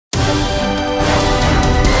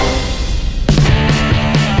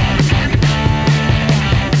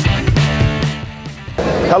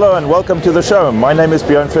Hello and welcome to the show. My name is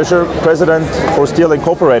Björn Fischer, President for Steel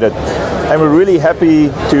Incorporated. And we're really happy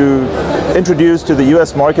to introduce to the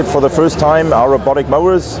US market for the first time our robotic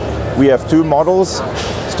mowers. We have two models,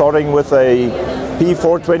 starting with a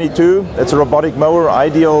P422. It's a robotic mower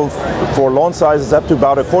ideal for lawn sizes up to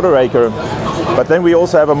about a quarter acre. But then we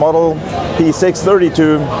also have a model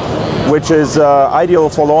P632, which is ideal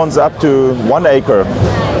for lawns up to 1 acre.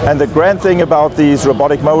 And the grand thing about these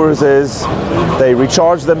robotic mowers is they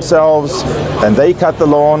recharge themselves and they cut the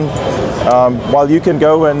lawn while you can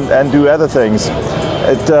go and do other things.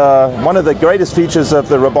 One of the greatest features of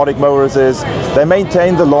the robotic mowers is they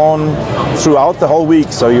maintain the lawn throughout the whole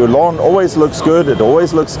week. So your lawn always looks good, it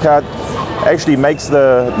always looks cut, actually makes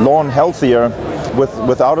the lawn healthier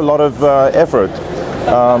without a lot of effort.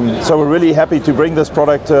 So we're really happy to bring this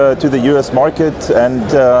product to the US market, and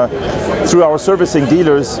through our servicing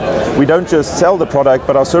dealers, we don't just sell the product,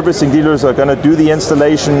 but our servicing dealers are going to do the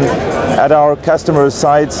installation at our customers'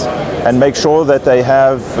 sites and make sure that they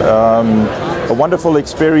have a wonderful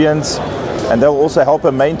experience, and they'll also help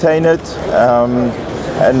them maintain it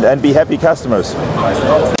and be happy customers.